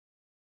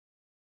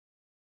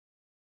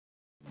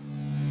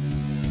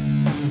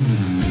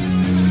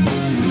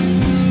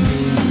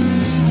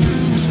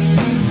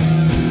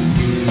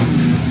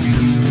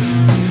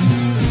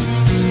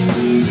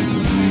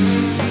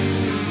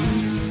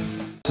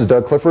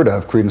Doug Clifford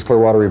of Creedence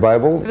Clearwater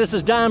Revival. This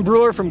is Don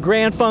Brewer from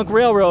Grand Funk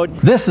Railroad.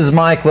 This is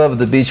Mike Love of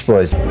the Beach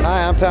Boys.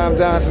 Hi, I'm Tom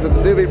Johnson of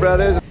the Doobie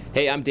Brothers.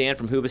 Hey, I'm Dan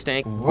from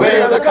Hoobastank.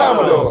 We're the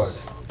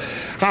Commodores.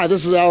 Hi,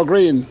 this is Al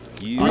Green.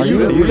 Are you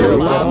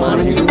Bob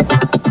Montague?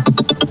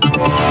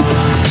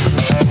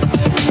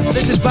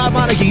 This is Bob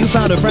Montague. You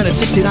found a friend at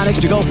 69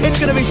 Extra Gold. It's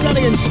going to be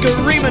sunny and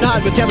screaming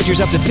hot with temperatures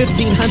up to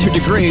 1,500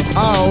 degrees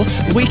all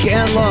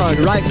weekend long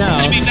right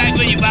now. Good to be back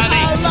with you, Bobby.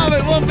 I love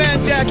it.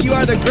 Wolfman Jack, you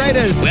are the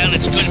greatest. Well,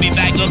 it's good to be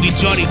back. We'll be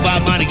joining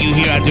Bob Montague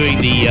here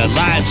doing the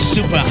live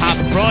Super Hot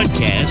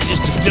broadcast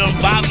just to film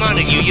Bob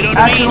Montague. You know what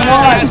I mean?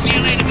 I'll see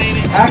you later,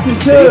 baby. Action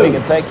 2. Good evening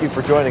and thank you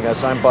for joining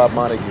us. I'm Bob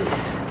Montague.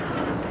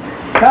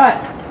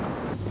 Cut.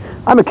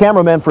 I'm a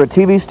cameraman for a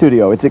TV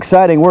studio. It's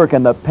exciting work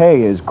and the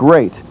pay is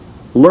great.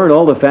 Learn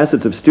all the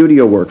facets of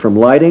studio work, from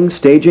lighting,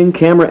 staging,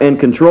 camera and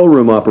control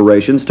room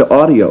operations to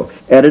audio,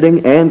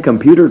 editing, and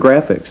computer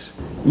graphics.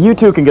 You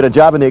too can get a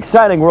job in the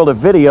exciting world of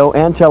video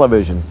and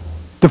television.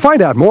 To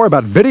find out more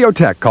about video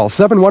tech, call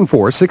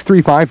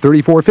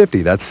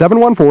 714-635-3450. That's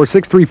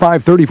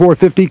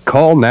 714-635-3450.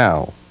 Call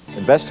now.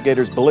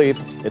 Investigators believe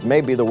it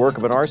may be the work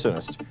of an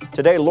arsonist.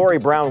 Today, Lori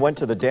Brown went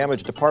to the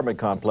damaged apartment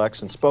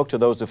complex and spoke to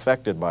those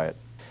affected by it.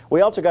 We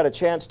also got a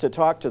chance to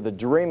talk to the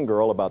Dream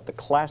Girl about the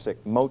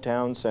classic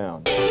Motown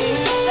sound.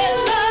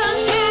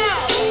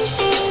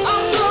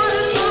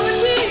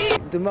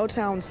 The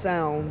Motown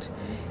sound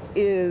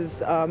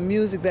is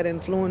music that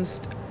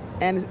influenced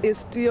and is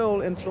still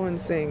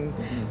influencing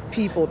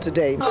people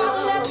today.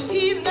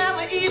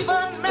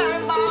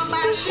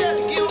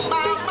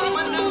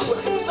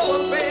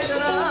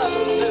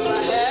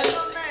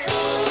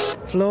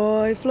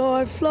 Floyd,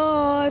 Floyd,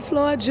 Floyd,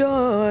 Floyd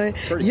Joy,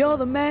 you're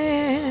the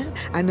man.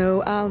 I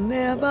know I'll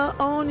never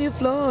own you,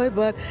 Floyd,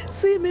 but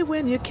see me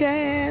when you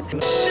can.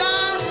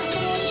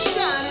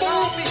 Shine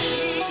on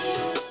me.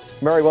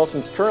 Mary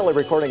Wilson's currently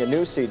recording a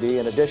new CD.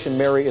 In addition,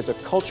 Mary is a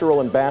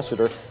cultural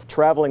ambassador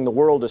traveling the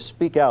world to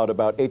speak out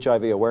about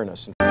HIV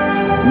awareness.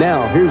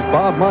 Now, here's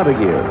Bob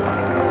Montague.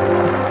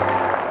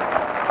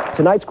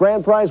 Tonight's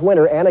grand prize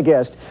winner and a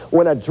guest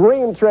win a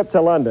dream trip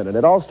to London, and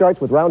it all starts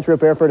with round-trip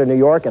airfare to New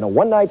York and a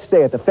one-night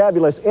stay at the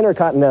fabulous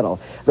Intercontinental.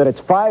 Then it's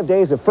 5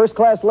 days of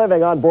first-class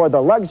living on board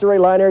the luxury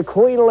liner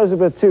Queen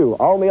Elizabeth II.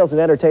 All meals and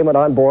entertainment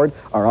on board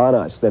are on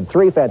us. Then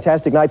 3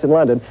 fantastic nights in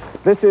London.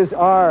 This is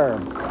our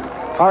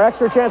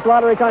extra chance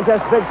lottery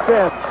contest big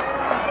spin.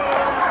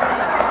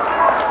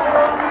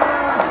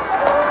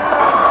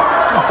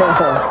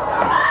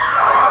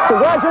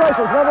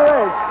 Congratulations, number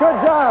 8.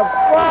 Good job.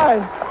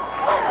 Fine.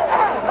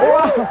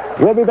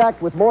 We'll be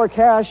back with more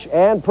cash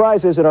and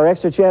prizes in our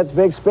extra chance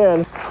big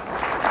spin. In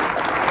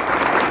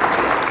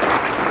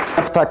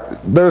fact,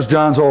 there's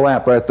John's old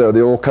amp right there,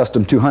 the old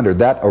Custom 200.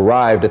 That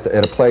arrived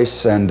at a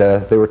place, and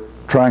they were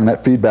trying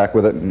that feedback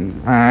with it, and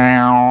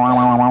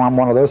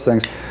one of those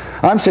things.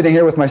 I'm sitting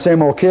here with my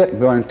same old kit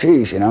going,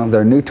 geez, you know,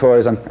 they're new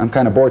toys. I'm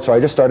kind of bored, so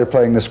I just started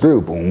playing this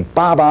groove. Boom,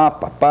 ba ba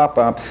ba ba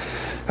ba.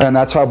 And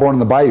that's how Born in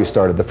the Bayou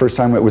started. The first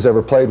time it was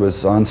ever played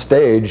was on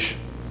stage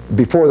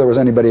before there was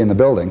anybody in the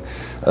building,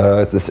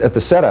 at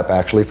the setup,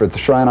 actually, for the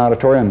Shrine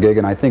Auditorium gig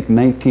in, I think,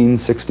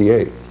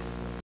 1968.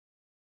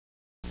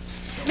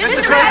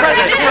 Mr.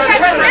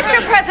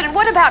 President,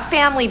 what about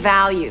family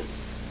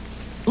values?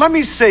 Let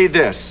me say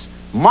this.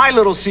 My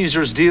Little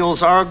Caesars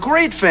deals are a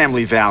great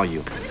family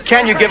value.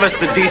 Can you give us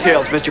the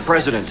details, Mr.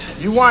 President?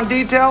 You want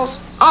details?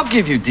 I'll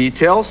give you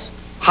details.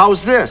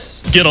 How's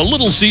this? Get a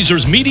Little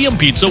Caesars medium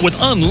pizza with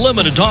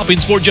unlimited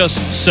toppings for just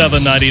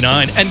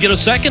 $7.99 and get a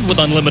second with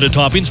unlimited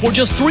toppings for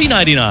just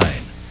 $3.99.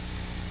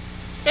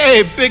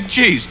 Hey, Big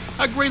Cheese,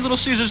 our great Little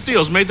Caesars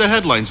deals made the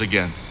headlines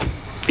again.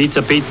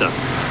 Pizza, pizza.